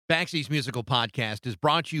Baxi's Musical Podcast is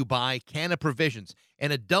brought to you by Canna Provisions,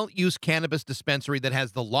 an adult-use cannabis dispensary that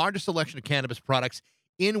has the largest selection of cannabis products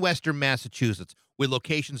in Western Massachusetts, with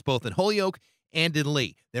locations both in Holyoke and in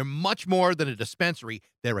Lee. They're much more than a dispensary.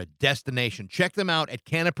 They're a destination. Check them out at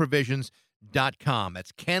cannaprovisions.com.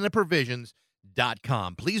 That's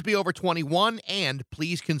cannaprovisions.com. Please be over 21 and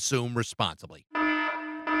please consume responsibly.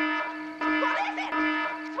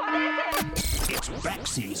 It's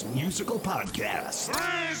Baxi's Musical Podcast.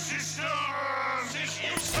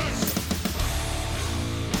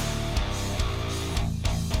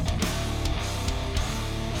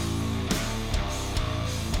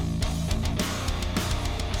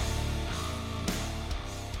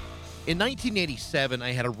 In 1987,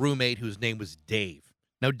 I had a roommate whose name was Dave.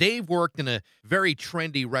 Now, Dave worked in a very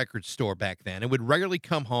trendy record store back then and would regularly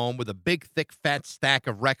come home with a big, thick, fat stack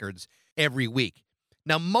of records every week.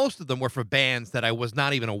 Now, most of them were for bands that I was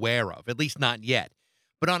not even aware of, at least not yet.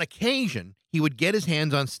 But on occasion, he would get his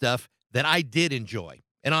hands on stuff that I did enjoy.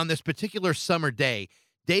 And on this particular summer day,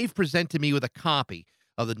 Dave presented me with a copy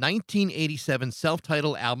of the 1987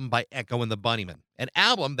 self-titled album by Echo and the Bunnymen, an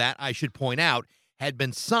album that, I should point out, had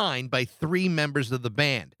been signed by 3 members of the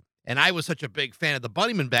band. And I was such a big fan of the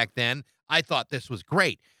Bunnymen back then, I thought this was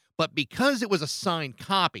great. But because it was a signed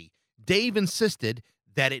copy, Dave insisted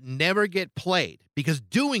that it never get played, because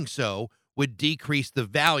doing so would decrease the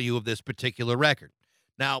value of this particular record.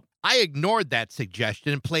 Now, I ignored that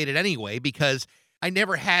suggestion and played it anyway because I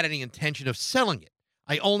never had any intention of selling it.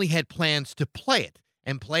 I only had plans to play it,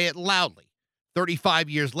 and play it loudly. 35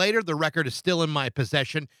 years later, the record is still in my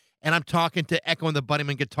possession, and I'm talking to Echo and the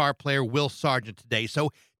Bunnymen guitar player Will Sargent today,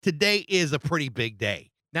 so today is a pretty big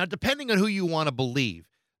day. Now, depending on who you want to believe,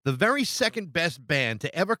 the very second best band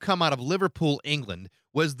to ever come out of Liverpool, England,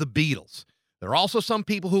 was the Beatles. There are also some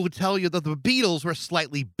people who would tell you that the Beatles were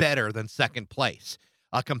slightly better than second place.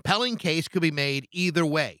 A compelling case could be made either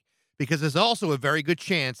way, because there's also a very good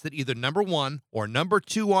chance that either number 1 or number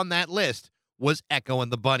 2 on that list was Echo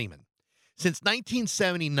and the Bunnymen. Since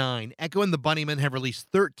 1979, Echo and the Bunnymen have released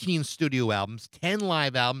 13 studio albums, 10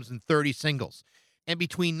 live albums, and 30 singles. And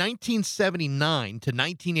between 1979 to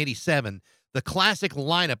 1987, the classic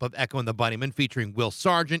lineup of Echo and the Bunnymen, featuring Will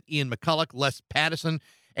Sargent, Ian McCulloch, Les Patterson,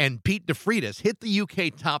 and Pete DeFreitas, hit the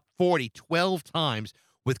UK Top 40 12 times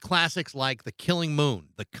with classics like The Killing Moon,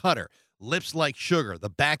 The Cutter, Lips Like Sugar, The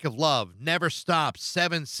Back of Love, Never Stop,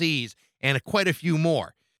 Seven Seas, and quite a few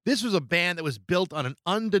more. This was a band that was built on an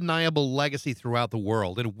undeniable legacy throughout the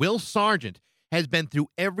world, and Will Sargent has been through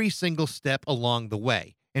every single step along the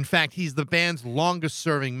way. In fact, he's the band's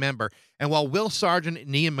longest-serving member, and while Will Sargent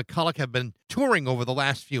and Ian McCulloch have been touring over the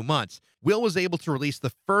last few months, Will was able to release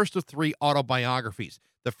the first of 3 autobiographies,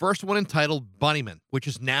 the first one entitled Bunnymen, which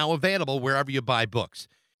is now available wherever you buy books.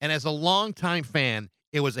 And as a longtime fan,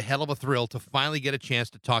 it was a hell of a thrill to finally get a chance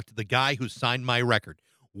to talk to the guy who signed my record,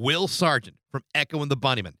 Will Sargent from Echo and the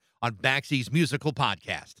Bunnymen, on Baxi's Musical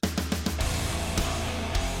Podcast.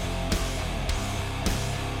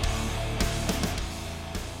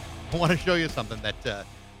 I want to show you something that,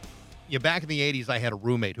 back in the 80s, I had a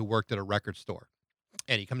roommate who worked at a record store.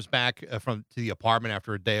 And he comes back to the apartment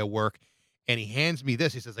after a day of work, and he hands me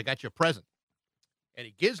this. He says, "I got you a present." And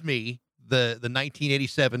he gives me the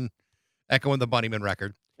 1987 Echo and the Bunnymen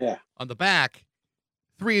record. Yeah. On the back,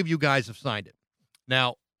 3 of you guys have signed it.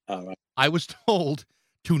 Now, Right. I was told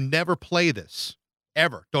to never play this,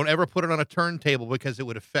 ever. Don't ever put it on a turntable because it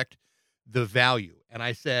would affect the value. And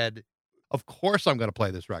I said, of course I'm going to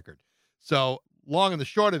play this record. So long and the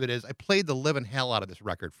short of it is I played the living hell out of this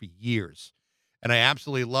record for years, and I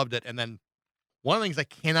absolutely loved it. And then one of the things I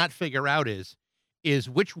cannot figure out is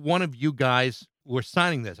which one of you guys were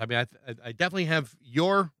signing this. I mean, I definitely have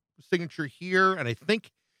your signature here, and I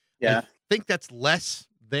think that's less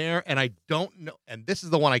there, and I don't know. And this is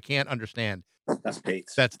the one I can't understand. That's Pete.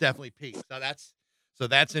 That's definitely Pete. So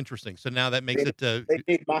that's interesting. So now that makes it. They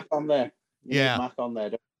need Mac on there. You need Mac on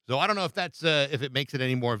there. So I don't know if that's if it makes it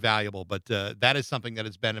any more valuable, but that is something that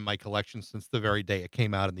has been in my collection since the very day it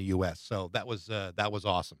came out in the U.S. So that was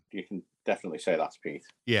awesome. You can definitely say that's Pete.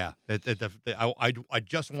 Yeah, I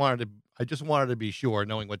just wanted to be sure,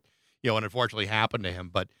 knowing what and unfortunately happened to him.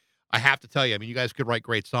 But I have to tell you, I mean, you guys could write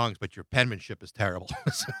great songs, but your penmanship is terrible.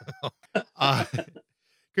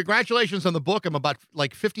 Congratulations on the book. I'm about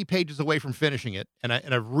 50 pages away from finishing it, and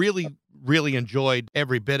I've really, really enjoyed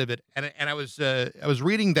every bit of it. And I was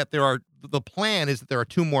reading that the plan is that there are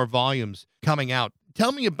 2 more volumes coming out.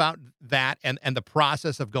 Tell me about that and the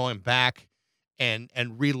process of going back and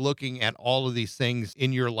re-looking at all of these things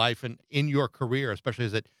in your life and in your career, especially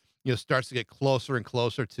as it starts to get closer and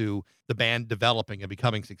closer to the band developing and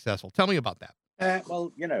becoming successful. Tell me about that.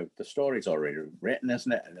 Well, the story's already written,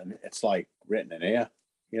 isn't it? And it's like written in here.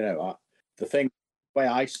 The way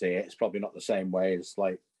I see it, it's probably not the same way as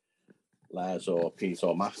like Les or Pete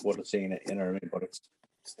or Matt would have seen it. You know what I mean? But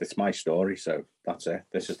it's my story, so that's it.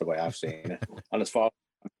 This is the way I've seen it, and as far as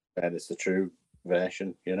I'm concerned, it's the true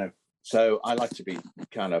version. So I like to be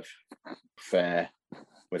kind of fair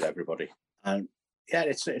with everybody, and yeah,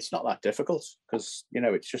 it's not that difficult because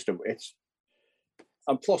it's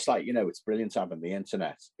and plus, like, it's brilliant having the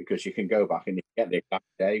internet because you can go back and you get the exact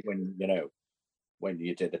day when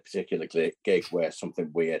you did a particular gig where something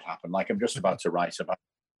weird happened. Like I'm just about to write about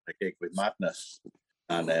a gig with Madness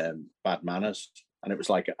and Bad Manners, and it was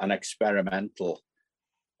like an experimental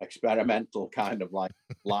kind of like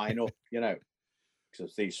lineup,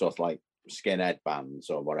 because these sort of like skinhead bands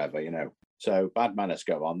or whatever, So Bad Manners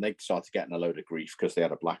go on, they started getting a load of grief because they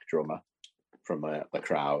had a black drummer from the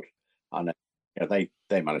crowd, and they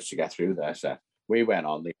managed to get through their set. We went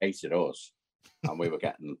on, they hated us, and we were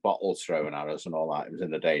getting bottles thrown at us and all that. It was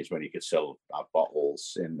in the days when you could still have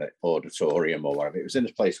bottles in the auditorium or whatever. It was in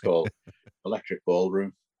this place called Electric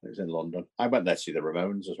Ballroom. It was in London. I went there to see the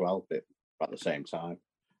Ramones as well, but at the same time.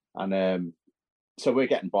 And so we're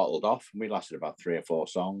getting bottled off, and we lasted about 3 or 4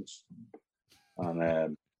 songs.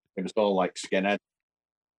 And it was all like Skinhead,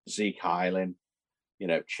 Zeke Hyland,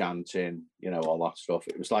 chanting, all that stuff.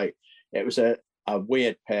 It was a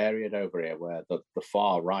weird period over here where the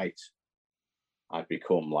far right had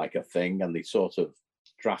become like a thing, and they sort of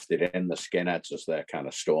drafted in the skinheads as their kind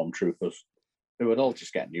of stormtroopers, who would all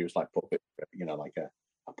just get used like puppet, like a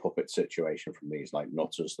puppet situation from these like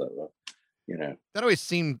nutters that were, That always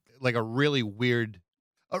seemed like a really weird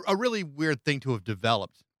thing to have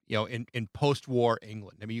developed, in post-war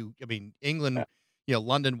England. I mean, England,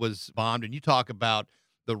 London was bombed, and you talk about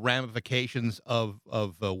the ramifications of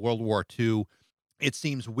World War II. It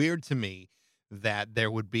seems weird to me that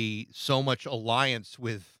there would be so much alliance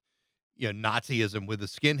with, Nazism with the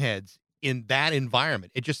skinheads in that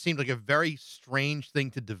environment. It just seemed like a very strange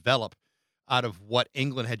thing to develop out of what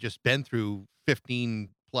England had just been through 15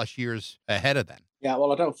 plus years ahead of then. Yeah,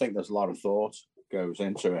 well, I don't think there's a lot of thought goes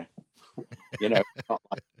into it. Not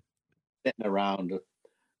like sitting around,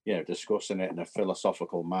 discussing it in a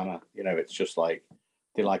philosophical manner. It's just like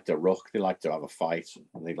they like to ruck, they like to have a fight,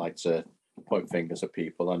 and they like to point fingers at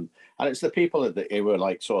people, and it's the people that they were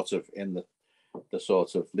like sort of in the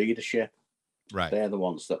sort of leadership, right? They're the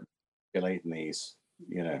ones that regulating these,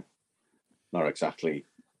 not exactly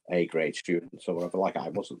A grade students or whatever. Like I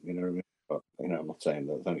wasn't, but I'm not saying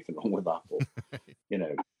there's anything wrong with that, but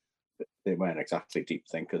they weren't exactly deep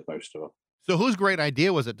thinkers, most of them. So whose great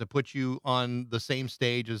idea was it to put you on the same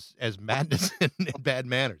stage as Madness and Bad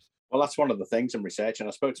Manners? Well, that's one of the things in research, and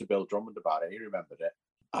I spoke to Bill Drummond about it. He remembered it.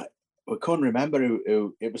 We couldn't remember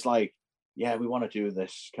who it was like. Yeah, we want to do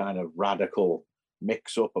this kind of radical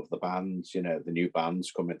mix up of the bands, the new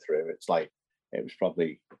bands coming through. It's like it was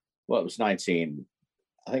probably it was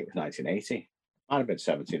 1980. Might have been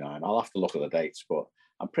 79. I'll have to look at the dates, but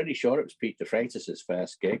I'm pretty sure it was Pete DeFreitas'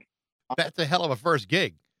 first gig. That's a hell of a first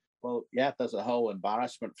gig. Well, yeah, there's a whole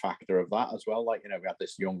embarrassment factor of that as well. Like, we had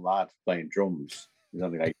this young lad playing drums. He's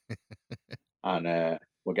only like, and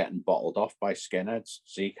we're getting bottled off by skinheads,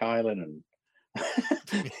 Zeke Hyland, and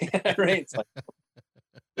it's like,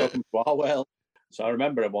 welcome to our world. So I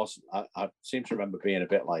remember I seem to remember being a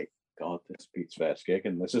bit like, God, this is Pete's first gig,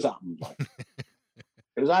 and this has happened. Like,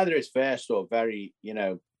 it was either his first or very,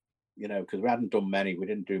 because we hadn't done many, we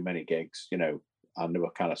didn't do many gigs, and they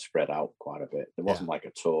were kind of spread out quite a bit. There wasn't like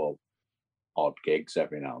a tour, odd gigs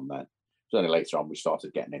every now and then. It was only later on we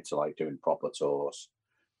started getting into like doing proper tours.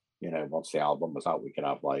 Once the album was out, we could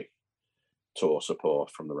have like tour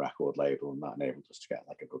support from the record label, and that enabled us to get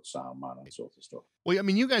like a good sound man and sort of stuff. Well, I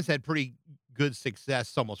mean, you guys had pretty good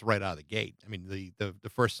success almost right out of the gate. I mean, the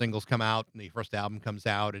first singles come out and the first album comes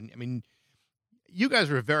out, and I mean, you guys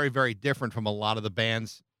were very, very different from a lot of the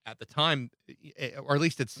bands at the time, or at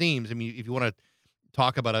least it seems. I mean, if you want to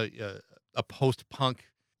talk about a post-punk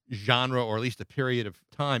genre, or at least a period of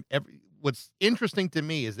time, what's interesting to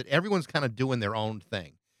me is that everyone's kind of doing their own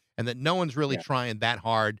thing, and that no one's really trying that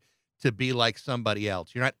hard to be like somebody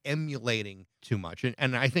else. You're not emulating too much.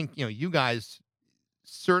 And I think, you guys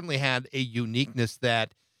certainly had a uniqueness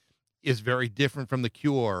that is very different from The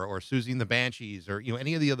Cure or Susie and the Banshees or,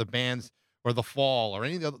 any of the other bands, or The Fall, or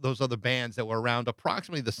any of those other bands that were around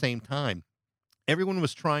approximately the same time. Everyone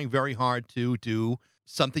was trying very hard to do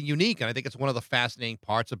something unique. And I think it's one of the fascinating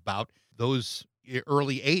parts about those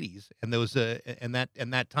early 80s and those and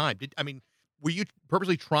that time. Were you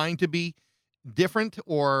purposely trying to be different,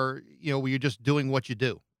 or were you just doing what you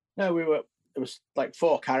do? No, we were it was like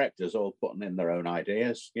four characters all putting in their own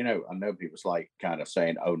ideas, you know, and nobody was like kind of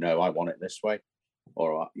saying, "Oh no, I want it this way,"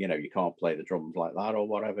 or you know, you can't play the drums like that or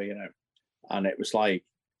whatever, you know. And it was like,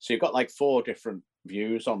 so you've got like four different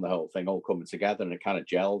views on the whole thing all coming together, and it kind of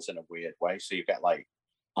gels in a weird way. So you get like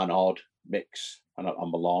an odd mix and a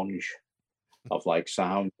melange of like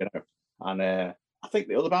sound, you know. And I think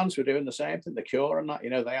the other bands were doing the same thing. The Cure and that,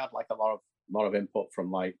 you know, they had like a lot of input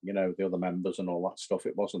from like, you know, the other members and all that stuff.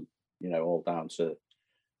 It wasn't, you know, all down to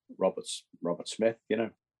Robert Smith, you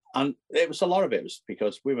know. And it was a lot of it was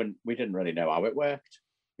because we didn't really know how it worked.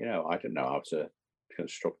 You know, I didn't know how to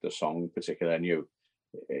construct a song particularly. I knew,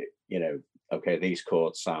 you know, okay, these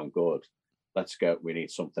chords sound good. Let's go. We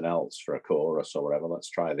need something else for a chorus or whatever. Let's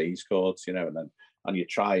try these chords, you know, and you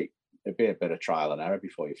try. It'd be a bit of trial and error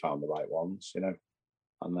before you found the right ones, you know.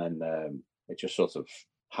 And then it just sort of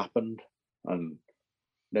happened, and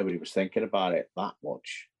nobody was thinking about it that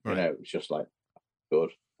much. You know, it was just like good.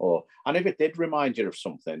 And if it did remind you of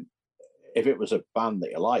something, if it was a band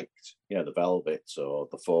that you liked, you know, the Velvets or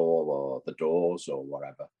the Fall or the Doors or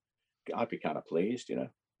whatever, I'd be kind of pleased, you know.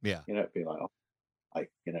 Yeah. You know, it'd be like, oh,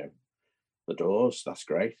 like, you know, the Doors, that's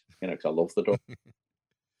great, you know, because I love the Doors.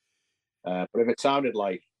 But if it sounded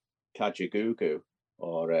like Kajagoogoo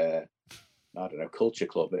or I don't know, Culture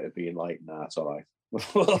Club, it'd be like, nah, it's all right.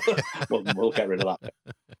 we'll get rid of that.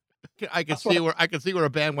 I can see where a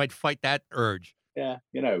band might fight that urge. Yeah,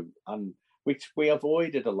 you know, and we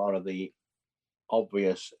avoided a lot of the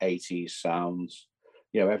obvious 80s sounds.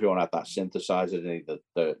 You know, everyone had that synthesizer,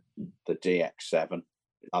 the DX7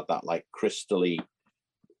 had that like crystally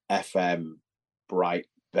FM bright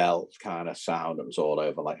bell kind of sound that was all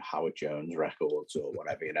over like Howard Jones records or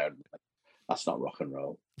whatever, you know. That's not rock and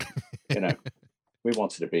roll. You know, we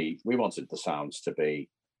wanted the sounds to be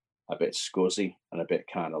a bit scuzzy and a bit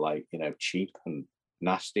kind of like, you know, cheap and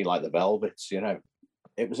nasty like the Velvets, you know.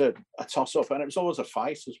 It was a toss up, and it was always a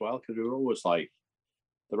fight as well, because we were always like,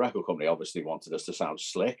 the record company obviously wanted us to sound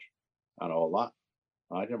slick and all that.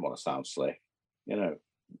 I didn't want to sound slick, you know,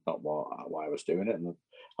 not why I was doing it. And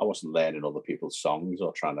I wasn't learning other people's songs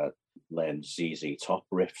or trying to learn ZZ Top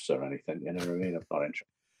riffs or anything, you know what I mean? I'm not interested.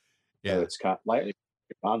 Yeah. So it's kind of like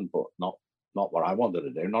a band, but not what I wanted to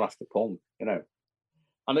do, not after punk, you know.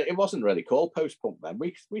 And it wasn't really called post-punk then.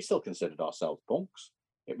 We still considered ourselves punks.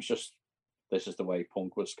 It was just, this is the way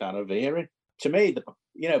punk was kind of veering. To me,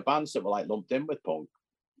 you know, bands that were like lumped in with punk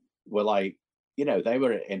were like, you know, they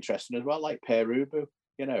were interesting as well, like Pere Ubu,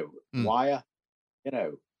 you know, Wire, you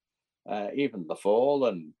know, even The Fall,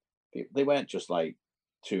 and they weren't just like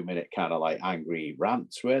 2-minute kind of like angry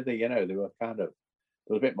rants, were they? You know, they were kind of,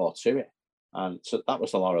 there was a bit more to it. And so that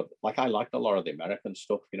was a lot of, like, I liked a lot of the American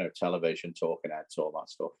stuff, you know, Television, Talking Heads, all that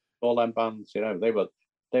stuff. All them bands, you know, they were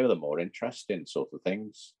the more interesting sort of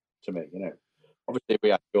things to me, you know. Obviously, we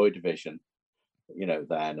had Joy Division, you know,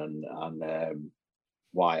 then, and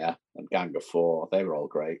Wire and Gang of Four. They were all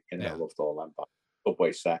great, you know. I loved all them bands.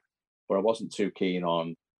 Subway Sect, but I wasn't too keen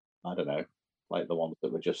on, I don't know, like the ones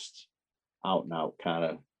that were just out and out kind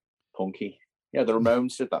of punky. Yeah, the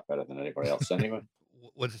Ramones did that better than anybody else anyway.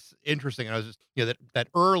 What's interesting, I was just, you know, that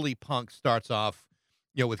early punk starts off,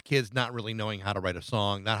 you know, with kids not really knowing how to write a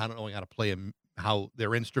song, not knowing how to play how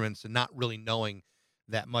their instruments, and not really knowing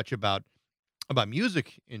that much about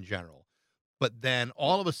music in general. But then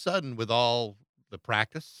all of a sudden, with all the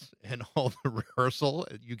practice and all the rehearsal,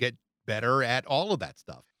 you get better at all of that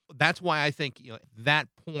stuff. That's why I think, you know, that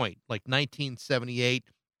point, like 1978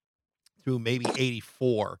 through maybe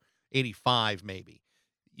 84, 85, maybe,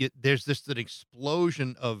 there's just an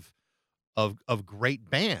explosion of great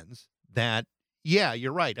bands that, yeah,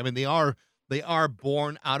 you're right. I mean, they are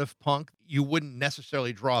born out of punk. You wouldn't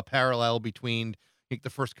necessarily draw a parallel between like the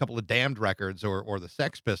first couple of Damned records or the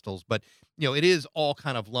Sex Pistols, but you know, it is all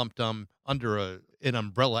kind of lumped under an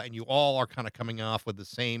umbrella, and you all are kind of coming off with the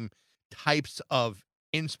same types of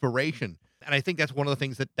inspiration. And I think that's one of the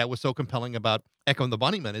things that was so compelling about Echo and the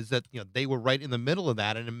Bunnymen, is that, you know, they were right in the middle of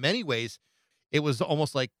that, and in many ways, it was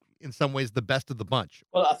almost like, in some ways, the best of the bunch.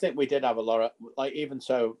 Well, I think we did have a lot of, like, even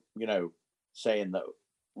so, you know, saying that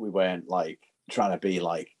we weren't like trying to be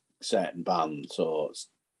like certain bands or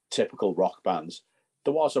typical rock bands,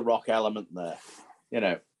 there was a rock element there. You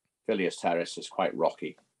know, Villiers Terrace is quite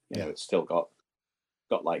rocky. You know, it's still got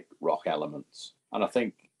like rock elements, and I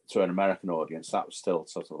think to an American audience that was still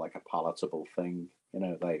sort of like a palatable thing. You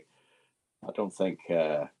know, I don't think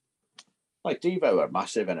like Devo are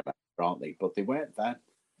massive in America, aren't they? But they weren't then.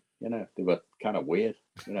 You know, they were kind of weird,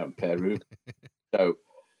 you know, in Peru. So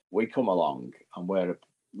we come along and we're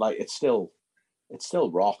like, it's still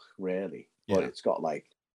rock, really, but it's got like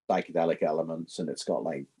psychedelic elements, and it's got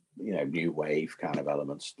like new wave kind of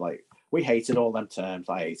elements. Like we hated all them terms.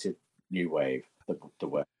 I hated new wave, the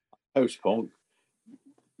word post punk.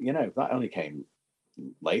 That only came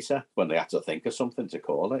later when they had to think of something to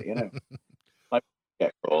call it. Like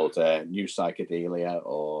get called new psychedelia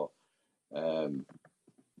or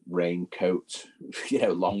raincoat,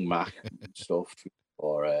 long Mac stuff,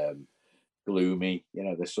 or gloomy,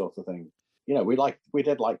 this sort of thing. We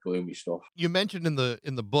did like gloomy stuff. You mentioned in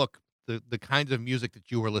the book the kinds of music that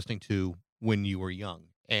you were listening to when you were young,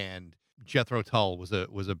 and Jethro Tull was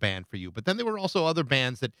a band for you. But then there were also other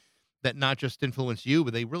bands that not just influenced you,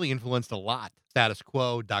 but they really influenced a lot. Status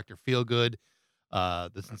Quo, Dr. Feelgood,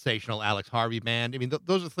 the sensational Alex Harvey Band. I mean,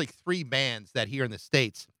 those are like three bands that here in the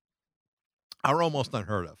States are almost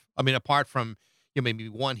unheard of. I mean, apart from maybe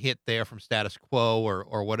one hit there from Status Quo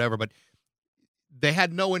or whatever, but they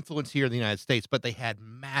had no influence here in the United States, but they had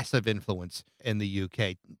massive influence in the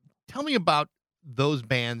UK. Tell me about those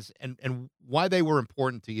bands and why they were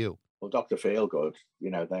important to you. Well, Dr. Feelgood,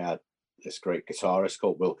 they had this great guitarist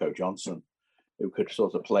called Wilco Johnson, who could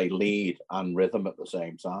sort of play lead and rhythm at the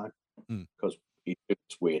same time, because he did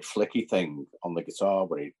this weird flicky thing on the guitar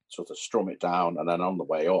where he'd sort of strum it down, and then on the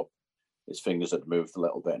way up, his fingers had moved a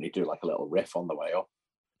little bit, and he'd do like a little riff on the way up.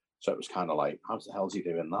 So it was kind of like, how the hell's he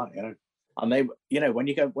doing that, And they, when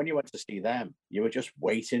you went to see them, you were just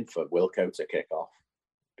waiting for Wilco to kick off,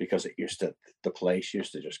 because the place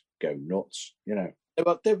used to just go nuts, They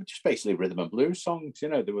were just basically rhythm and blues songs, There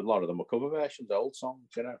were a lot of them were cover versions, old songs,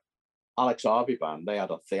 Alex Harvey Band, they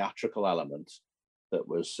had a theatrical element that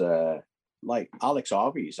was like Alex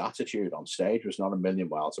Harvey's attitude on stage was not a million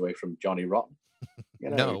miles away from Johnny Rotten.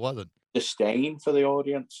 No, it wasn't. Disdain for the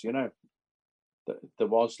audience, there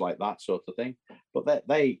was like that sort of thing. But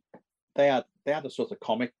they had a sort of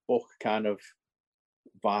comic book kind of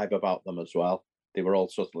vibe about them as well. They were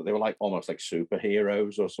they were like almost like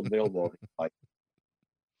superheroes or something. They all wore like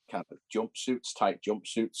kind of type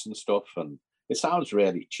jumpsuits and stuff. And it sounds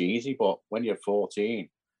really cheesy, but when you're 14,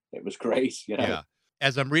 it was great, Yeah.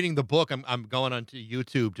 As I'm reading the book, I'm going onto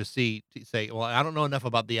YouTube to say, well, I don't know enough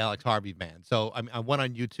about the Alex Harvey Band. So I went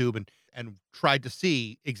on YouTube and tried to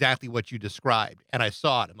see exactly what you described. And I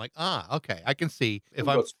saw it. I'm like, okay, I can see. If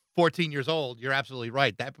I'm 14 years old, you're absolutely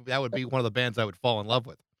right. That would be one of the bands I would fall in love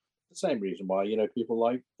with. The same reason why, people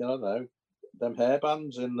like, I don't know, them hair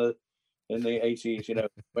bands in the 80s,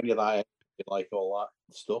 when you're that age, you like all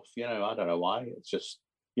that stuff, I don't know why. It's just,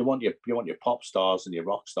 you want your pop stars and your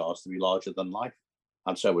rock stars to be larger than life.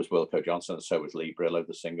 And so was Wilco Johnson, and so was Lee Brillo,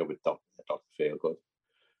 the singer with Dr. Feelgood.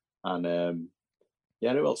 And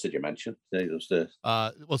who else did you mention? It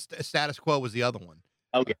was Status Quo was the other one.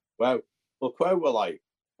 Oh yeah, well, Quo were like,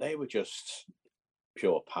 they were just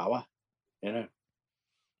pure power, And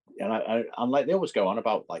like they always go on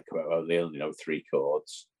about like, Quo, they only know 3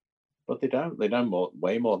 chords, but they don't. They know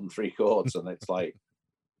way more than 3 chords, and it's like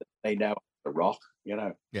they know how to rock,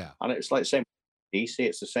 Yeah. And it's like the same DC.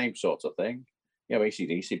 It's the same sort of thing.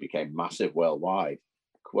 AC/DC became massive worldwide.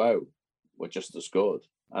 Quo were just as good.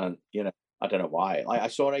 And, I don't know why. Like I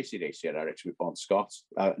saw AC/DC at Eric's with Bon Scott.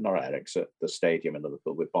 Not at Eric's, at the stadium in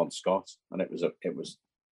Liverpool with Bon Scott. And it was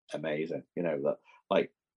amazing. That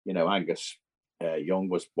like, Angus Young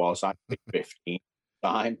was actually 15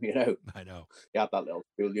 time, I know. He had that little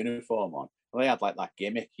school uniform on. And they had like that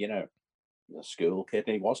gimmick, a school kid.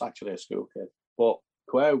 And he was actually a school kid. But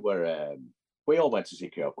Quo were... we all went to see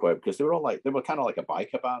Quo because they were kind of like a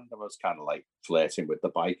biker band. I was kind of like flirting with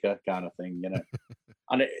the biker kind of thing,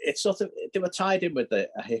 And it's sort of, they were tied in with a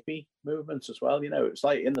hippie movement as well. It was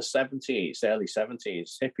like in the 70s, early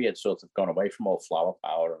 70s, hippie had sort of gone away from all flower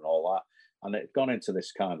power and all that. And it had gone into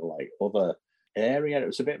this kind of like other area. It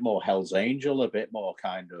was a bit more Hell's Angel, a bit more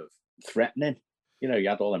kind of threatening. You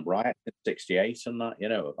had all them riots in '68 and that,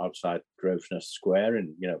 outside Grosvenor Square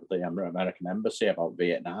and, the American embassy about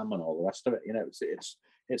Vietnam and all the rest of it.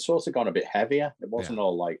 It's sort of gone a bit heavier. It wasn't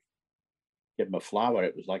all like, give them a flower.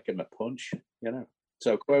 It was like, give them a punch,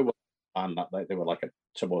 So Quo was a band that they were like a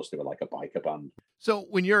biker band. So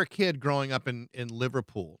when you're a kid growing up in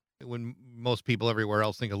Liverpool, when most people everywhere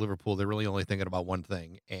else think of Liverpool, they're really only thinking about one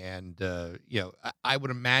thing. And, I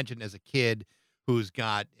would imagine as a kid who's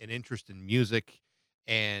got an interest in music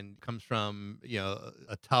and comes from,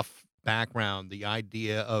 a tough background, the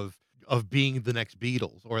idea of being the next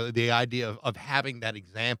Beatles or the idea of having that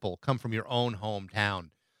example come from your own hometown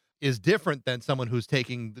is different than someone who's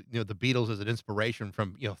taking, the Beatles as an inspiration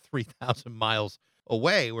from, 3,000 miles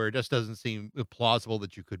away, where it just doesn't seem plausible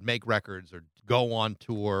that you could make records or go on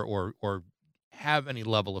tour or have any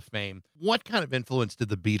level of fame. What kind of influence did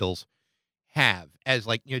the Beatles have as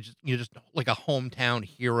like, just like a hometown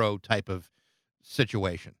hero type of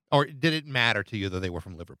situation, or did it matter to you that they were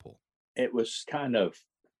from Liverpool? It was kind of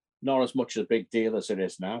not as much a big deal as it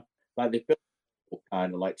is now. Like they built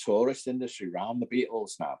kind of like tourist industry around the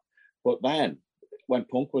Beatles now. But then when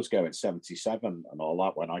punk was going 77 and all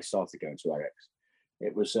that, when I started going to Eric's,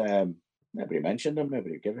 it was nobody mentioned them,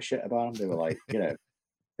 nobody gave a shit about them. They were like,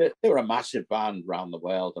 they were a massive band around the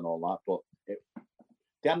world and all that, but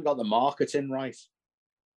they hadn't got the marketing right.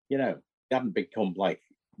 They hadn't become like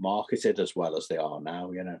marketed as well as they are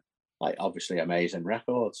now, like obviously amazing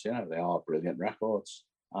records, they are brilliant records.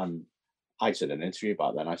 And I said in an interview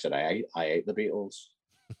back then, I said, I ate the Beatles,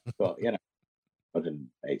 but, I didn't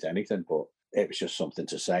hate anything, but it was just something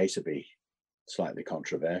to say to be slightly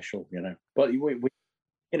controversial, But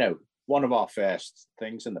one of our first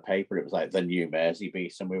things in the paper, it was like the new Mersey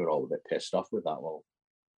Beat, and we were all a bit pissed off with that. Well,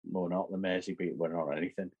 we're not the Mersey Beat, we're not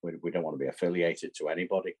anything. We don't want to be affiliated to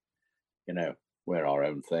anybody, we're our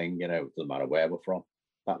own thing, doesn't matter where we're from.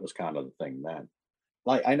 That was kind of the thing then.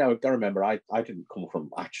 Like, I remember I didn't come from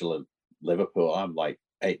actual Liverpool. I'm like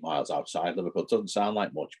 8 miles outside Liverpool. It doesn't sound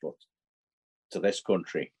like much, but to this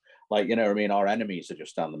country, like, our enemies are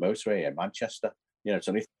just down the motorway in Manchester. It's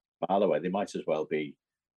only a mile away. They might as well be,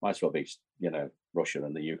 Russia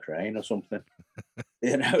and the Ukraine or something.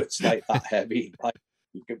 It's like that heavy. Like,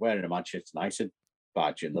 you get wearing a Manchester United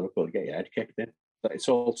badge in Liverpool, you get your head kicked in. But it's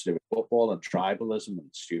all to do with football and tribalism and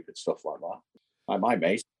stupid stuff like that. Like my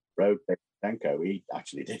mate, Road Denko, he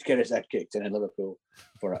actually did get his head kicked in Liverpool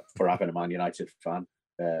for having a Man United fan.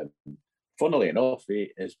 Funnily enough,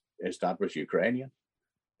 his dad was Ukrainian.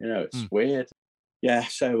 It's weird. Yeah,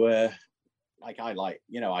 so I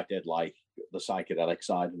did like the psychedelic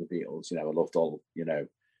side of the Beatles. I loved all,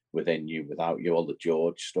 Within You, Without You, all the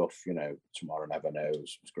George stuff. Tomorrow Never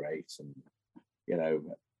Knows was great, and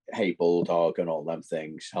Hey Bulldog and all them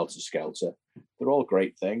things, Helter Skelter. They're all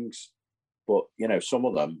great things, but some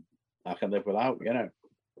of them I can live without.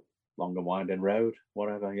 Long and Winding Road,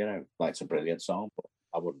 whatever. Like it's a brilliant song, but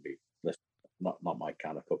I wouldn't be listening. Not my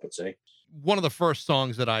kind of cup of tea. One of the first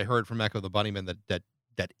songs that I heard from Echo the Bunnymen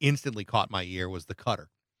that instantly caught my ear was "The Cutter"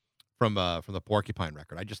 from the Porcupine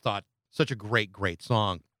record. I just thought such a great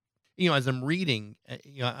song. As I'm reading,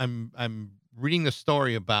 I'm reading the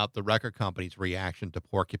story about the record company's reaction to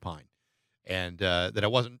Porcupine, and that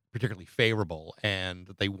it wasn't particularly favorable, and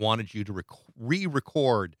that they wanted you to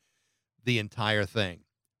re-record the entire thing.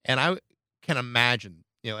 And I can imagine,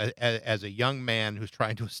 as a young man who's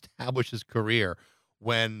trying to establish his career,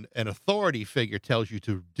 when an authority figure tells you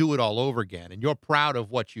to do it all over again, and you're proud of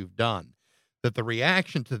what you've done, that the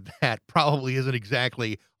reaction to that probably isn't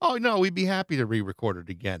exactly, "Oh no, we'd be happy to re-record it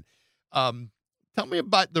again." Tell me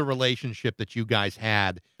about the relationship that you guys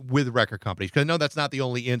had with record companies, because I know that's not the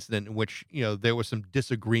only incident in which there was some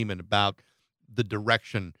disagreement about the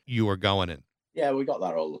direction you were going in. Yeah, we got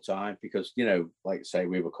that all the time because like I say,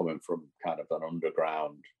 we were coming from kind of an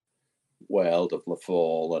underground world of La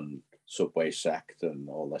Fall and Subway Sect and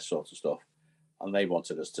all this sort of stuff, and they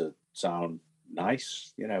wanted us to sound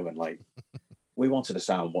nice, and like we wanted to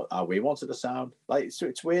sound how we wanted to sound. Like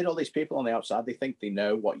it's weird. All these people on the outside, they think they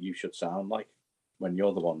know what you should sound like when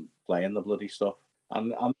you're the one playing the bloody stuff.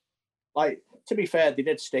 And like, to be fair, they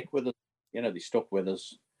did stick with us. They stuck with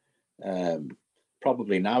us.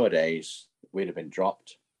 Probably nowadays we'd have been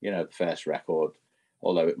dropped. The first record,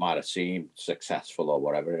 although it might have seemed successful or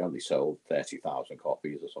whatever, it only sold 30,000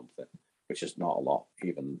 copies or something, which is not a lot.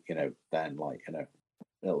 Even then, like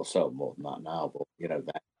it'll sell more than that now, but then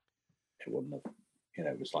it wouldn't have.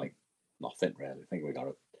 It was like nothing really. I think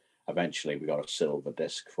eventually we got a silver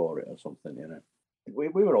disc for it or something. We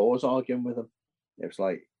were always arguing with them. It was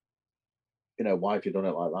like, why have you done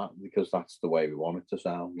it like that? Because that's the way we want it to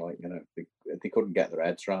sound. Like, they couldn't get their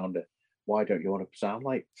heads around it. Why don't you want to sound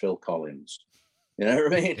like Phil Collins? You know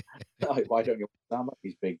what I mean? Like, why don't you want to sound like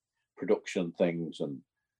these big production things? And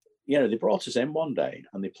they brought us in one day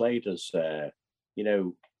and they played us,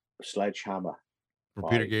 Sledgehammer For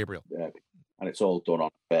Peter Gabriel. And it's all done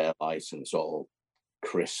on bare light and it's all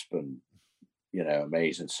crisp and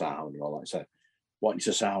amazing sound and all that. So want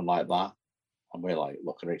you to sound like that, and we're like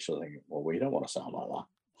looking at each other thinking, well, we don't want to sound like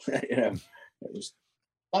that. It was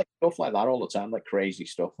like stuff like that all the time, like crazy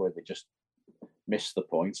stuff where they just missed the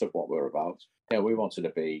point of what we're about. We wanted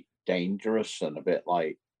to be dangerous and a bit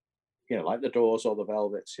like like the Doors or the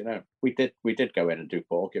Velvets. We did go in and do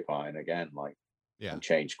Porcupine again, like and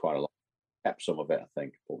changed quite a lot. Kept some of it, I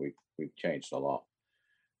think, but we've changed a lot.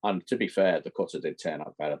 And to be fair, the Cutter did turn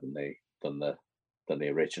out better than the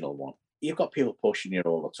original one. You've got people pushing you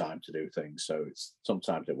all the time to do things, so it's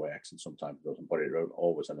sometimes it works and sometimes it doesn't, but it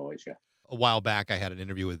always annoys you. A while back, I had an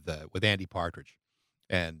interview with Andy Partridge,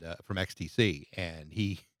 and from XTC, and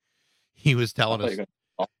he was I telling thought you us,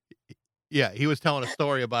 were going yeah, he was telling a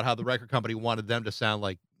story about how the record company wanted them to sound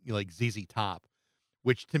like ZZ Top,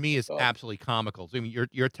 which to me to is God. absolutely comical. So, I mean,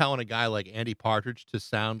 you're telling a guy like Andy Partridge to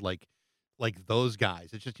sound like those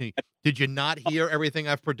guys. It's just, did you not hear everything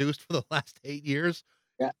I've produced for the last 8 years?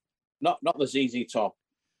 Yeah, not the ZZ Top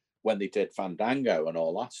when they did Fandango and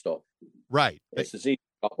all that stuff. Right. It's the ZZ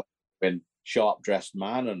Top when Sharp Dressed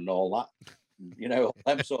Man and all that. You know, all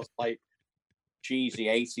them sort of like cheesy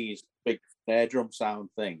 80s big snare drum sound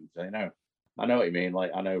things. I know what you mean.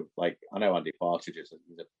 I know Andy Partridge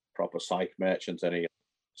he's a proper psych merchant and he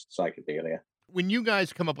psychedelia. When you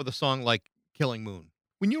guys come up with a song like Killing Moon,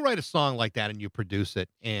 when you write a song like that and you produce it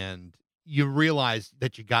and you realize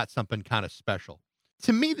that you got something kind of special,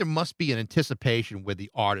 to me, there must be an anticipation with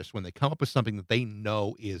the artist when they come up with something that they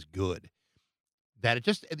know is good. That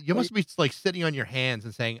you must be like sitting on your hands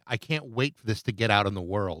and saying, I can't wait for this to get out in the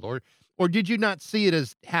world. Or did you not see it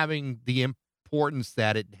as having the importance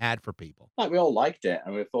that it had for people? Like we all liked it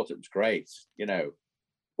and we thought it was great,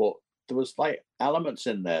 but there was like elements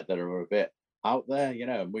in there that are a bit out there,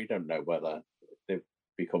 and we don't know whether they've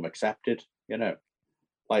become accepted,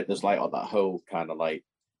 Like there's like that whole kind of like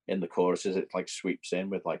in the choruses, it like sweeps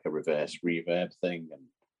in with like a reverse reverb thing,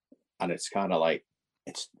 and it's kind of like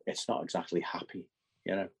it's not exactly happy,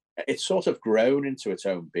 It's sort of grown into its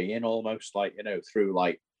own being almost like, through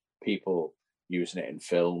like people using it in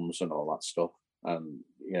films and all that stuff. And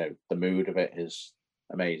the mood of it is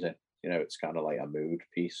amazing. It's kind of like a mood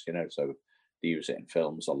piece, so they use it in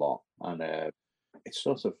films a lot. And it's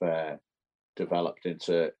sort of developed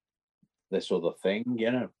into this other thing,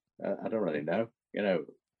 I don't really know.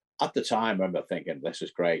 At the time I remember thinking this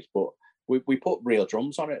is great, but we put real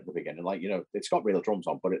drums on it at the beginning. Like, it's got real drums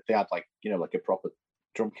on, but they had like, like a proper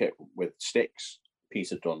drum kit with sticks. Pete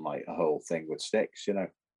had done like a whole thing with sticks, And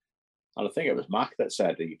I think it was Mac that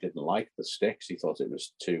said he didn't like the sticks. He thought it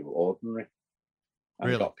was too ordinary. And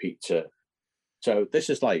Really? he got Pete to. So this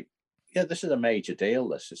is like, this is a major deal.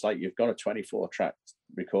 This is like you've got a 24-track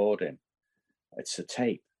recording. It's a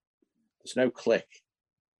tape. There's no click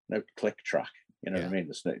track. You know what I mean?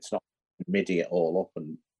 It's not MIDI it all up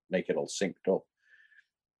and make it all synced up.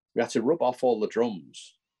 We had to rub off all the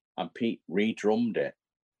drums, and Pete re-drummed it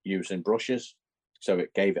using brushes. So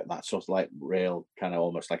it gave it that sort of like real kind of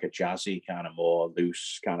almost like a jazzy kind of more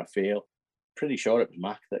loose kind of feel. Pretty sure it was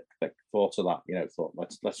Mac that thought of that, thought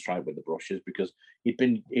let's try it with the brushes, because he'd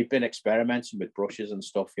been experimenting with brushes and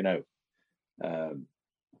stuff,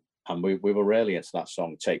 and we were really into that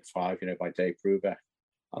song Take 5, by Dave Brubeck.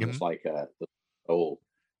 And there's like the whole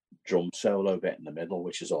drum solo bit in the middle,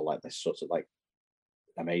 which is all like this sort of like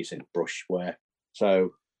amazing brush work.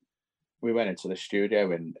 So we went into the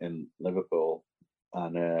studio in Liverpool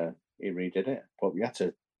and he redid it, but you had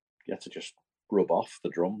to just rub off the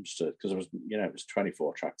drums because it was it was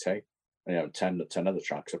 24-track tape. 10 of the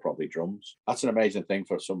tracks are probably drums. That's an amazing thing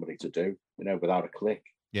for somebody to do, without a click.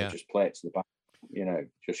 Yeah. Just play it to the back.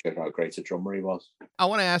 Just showed how great a drummer he was. I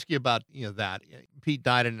want to ask you about that Pete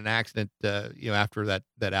died in an accident after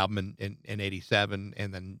that album in '87,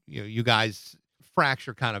 and then you guys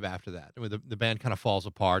fracture kind of after that. The band kind of falls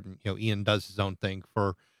apart, and Ian does his own thing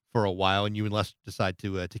for a while, and you and Les decide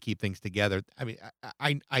to keep things together. I mean,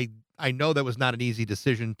 I know that was not an easy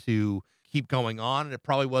decision to keep going on, and it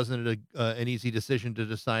probably wasn't an easy decision to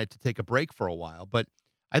decide to take a break for a while, but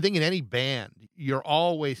I think in any band, you're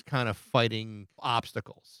always kind of fighting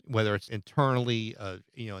obstacles, whether it's internally,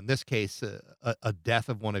 in this case, a death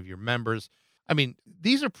of one of your members. I mean,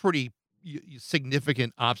 these are pretty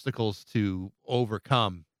significant obstacles to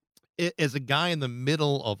overcome. As a guy in the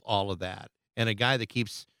middle of all of that, and a guy that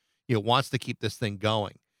keeps, wants to keep this thing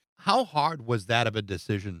going, how hard was that of a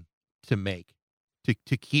decision to make,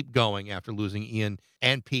 to keep going after losing Ian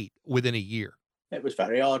and Pete within a year? It was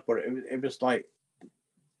very hard, but it was like,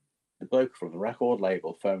 the bloke from the record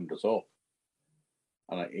label phoned us up,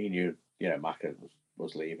 and he knew, Mac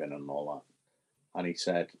was leaving and all that. And he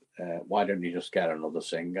said, why don't you just get another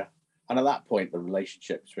singer? And at that point, the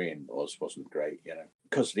relationship between us wasn't great,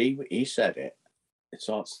 because he said it. It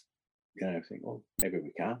starts, think, well, maybe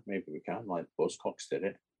we can. Like Buzzcocks did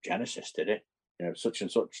it, Genesis did it, such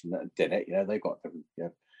and such did it. They've got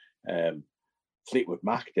them. Fleetwood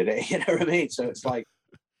Mac did it. You know what I mean? So it's like,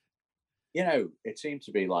 it seemed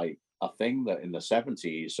to be like a thing that in the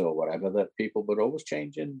 70s or whatever, that people were always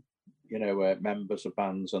changing, members of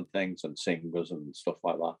bands and things and singers and stuff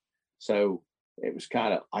like that. So it was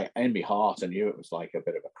kind of, in my heart, I knew it was like a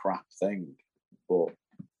bit of a crap thing, but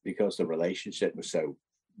because the relationship was so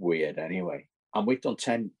weird anyway. And we've done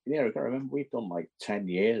 10, I remember we've done like 10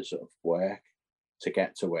 years of work to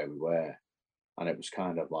get to where we were. And it was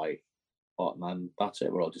kind of like, oh man, that's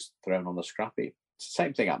it. We're all just thrown on the scrap heap. It's the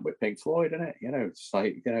same thing happened with Pink Floyd, isn't it? It's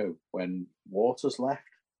like, when Waters left,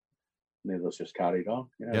 and the others just carried on.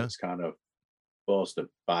 Yeah. It's kind of forced a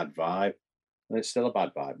bad vibe. And it's still a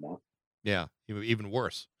bad vibe now. Yeah. Even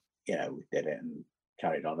worse. We did it and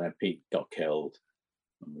carried on. Then Pete got killed.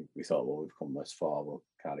 And we thought, well, we've come this far, we'll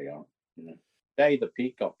carry on. The day that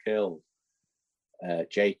Pete got killed,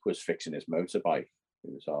 Jake was fixing his motorbike.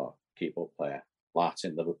 He was our keyboard player, Lat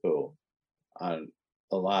in Liverpool. And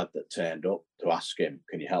the lad that turned up to ask him,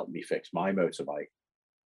 can you help me fix my motorbike,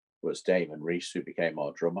 was Damon Reese, who became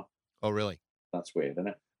our drummer. Oh, really? That's weird, isn't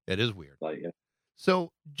it? It is weird. Like,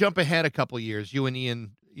 So jump ahead a couple of years. You and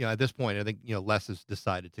Ian, at this point, I think, Les has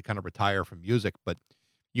decided to kind of retire from music, but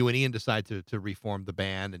you and Ian decide to reform the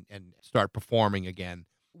band and start performing again.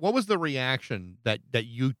 What was the reaction that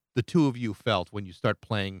the two of you felt when you start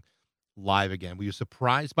playing live again? Were you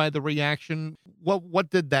surprised by the reaction? What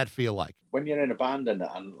did that feel like? When you're in a band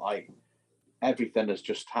and like everything has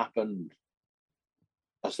just happened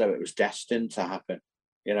as though it was destined to happen,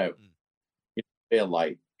 you feel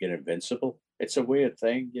like you're invincible. It's a weird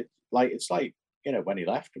thing. It's like when he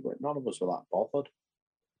left, none of us were that bothered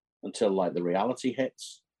until like the reality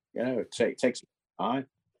hits. It takes time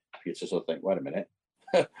for you to sort of think, wait a minute,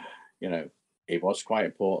 it was quite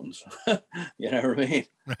important. You know what I mean?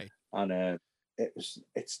 Right. And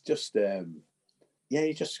it's just,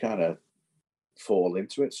 you just kind of fall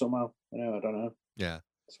into it somehow. I don't know. Yeah.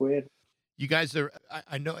 It's weird. You guys are,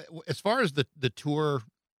 I know, as far as the tour,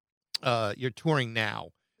 you're touring now,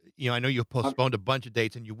 I know you postponed a bunch of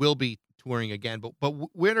dates and you will be touring again, but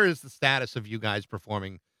where is the status of you guys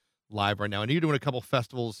performing live right now? And you're doing a couple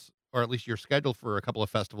festivals, or at least you're scheduled for a couple of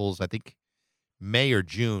festivals, I think May or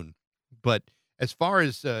June. But as far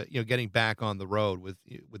as, getting back on the road with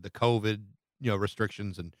the COVID,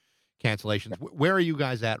 restrictions and cancellations, where are you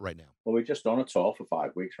guys at right now? Well, we've just done a tour for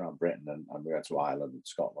 5 weeks around Britain, and we went to Ireland and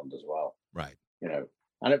Scotland as well. Right.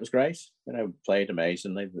 And it was great. Played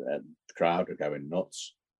amazingly. The crowd were going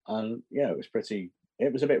nuts. And,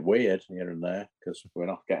 it was a bit weird here and there because we're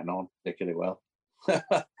not getting on particularly well,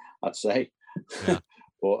 I'd say. Yeah.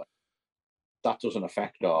 But that doesn't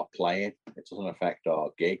affect our playing. It doesn't affect our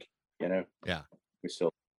gig, Yeah. We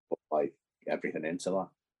still put like everything into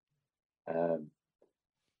that.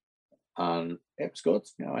 And it was good.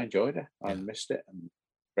 I enjoyed it. I missed it. And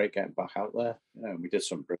great getting back out there. We did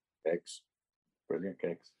some brilliant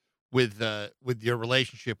gigs. With your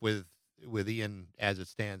relationship with Ian as it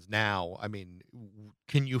stands now, I mean,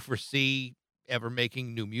 can you foresee ever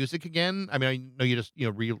making new music again? I mean, I know you just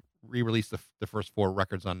re-released the first 4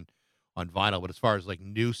 records on vinyl, but as far as like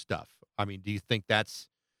new stuff, I mean, do you think that's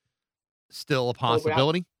still a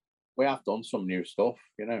possibility? Well, we have done some new stuff,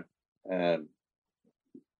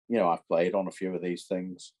 I've played on a few of these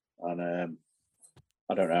things, and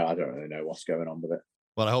I don't really know what's going on with it.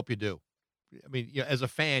 Well, I hope you do. I mean, as a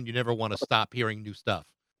fan, you never want to stop hearing new stuff.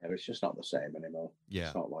 Yeah, it's just not the same anymore. Yeah.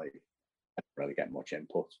 It's not like I don't really get much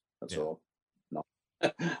input. That's all. No.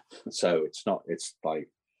 So it's not the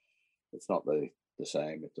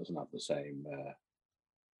same. It doesn't have the same.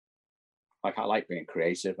 I like being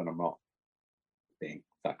creative, and I'm not being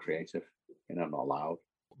that creative. I'm not allowed.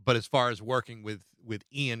 But as far as working with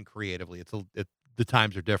Ian creatively, the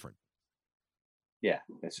times are different. Yeah,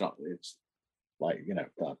 it's not. It's like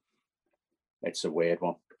that. It's a weird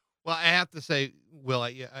one. Well, I have to say, Will,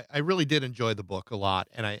 I really did enjoy the book a lot,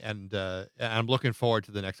 and I'm looking forward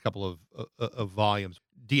to the next couple of volumes.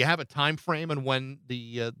 Do you have a time frame on when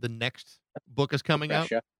the next book is coming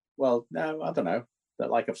out? Well, no, I don't know.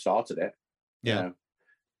 Like I've started it. Yeah.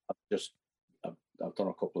 I've done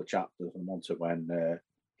a couple of chapters, and once when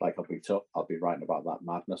I'll be writing about that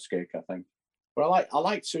Madness gig, I think. But I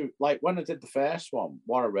like to when I did the first one.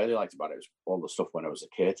 What I really liked about it was all the stuff when I was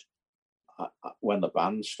a kid. When the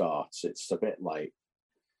band starts, it's a bit like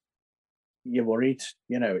you're worried.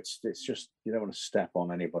 It's just you don't want to step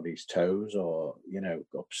on anybody's toes or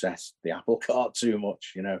upset the apple cart too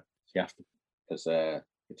much. You have to, because you're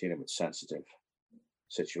dealing with sensitive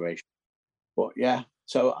situation. But yeah,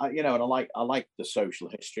 so and I like the social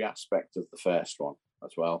history aspect of the first one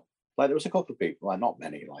as well. Like there was a couple of people, like not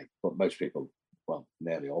many, but most people, well,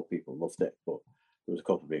 nearly all people loved it. But there was a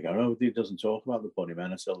couple of people going, "Oh, he doesn't talk about the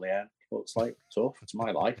Bunnymen until the end." Well, it's like tough. It's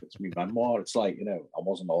my life. It's my memoir. It's like I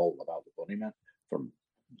wasn't all about the Bunnymen from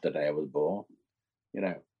the day I was born.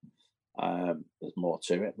 There's more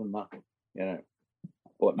to it than that.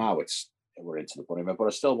 But now we're into the Bunnymen. But I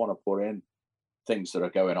still want to put in things that are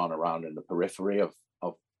going on around in the periphery of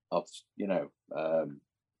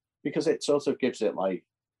because it sort of gives it like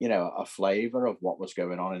a flavor of what was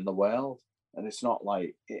going on in the world. And it's not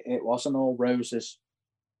like it wasn't all roses,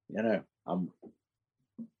 you know.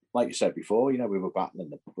 Like you said before, we were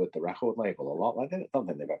battling with the record label a lot. I don't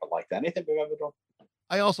think they've ever liked anything we've ever done.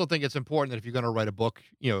 I also think it's important that if you're going to write a book,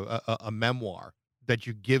 a memoir, that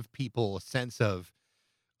you give people a sense of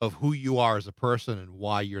who you are as a person and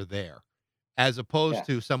why you're there, as opposed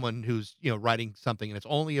to someone who's, writing something and it's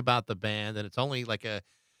only about the band and it's only like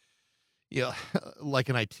like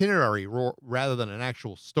an itinerary rather than an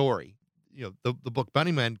actual story. The book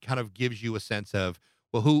Bunnymen kind of gives you a sense of,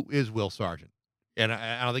 well, who is Will Sargent? And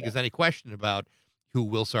I don't think there's any question about who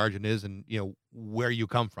Will Sargent is and, where you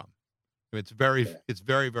come from. I mean, it's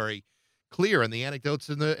very, very clear. And the anecdotes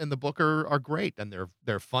in the book are great, and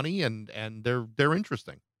they're funny and they're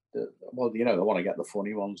interesting. Well, they want to get the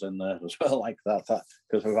funny ones in there as well, like that,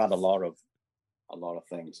 because we've had a lot of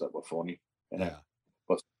things that were funny,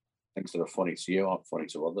 but things that are funny to you aren't funny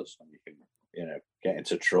to others, and you can, get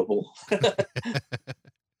into trouble.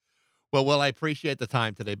 Well, I appreciate the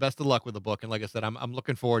time today. Best of luck with the book, and like I said, I'm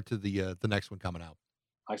looking forward to the next one coming out.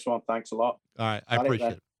 Nice one. Thanks a lot. All right, I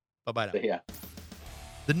appreciate it. Bye-bye now. Yeah.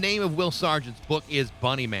 The name of Will Sargent's book is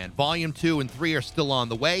Bunnyman. Volume 2 and 3 are still on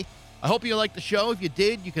the way. I hope you liked the show. If you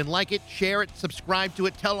did, you can like it, share it, subscribe to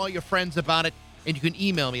it, tell all your friends about it, and you can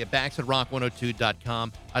email me at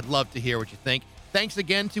bax@rock102.com. I'd love to hear what you think. Thanks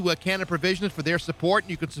again to Canada Provisions for their support,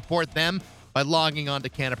 and you can support them by logging on to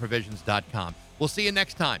CanadaProvisions.com. We'll see you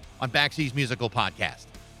next time on Baxi's Musical Podcast.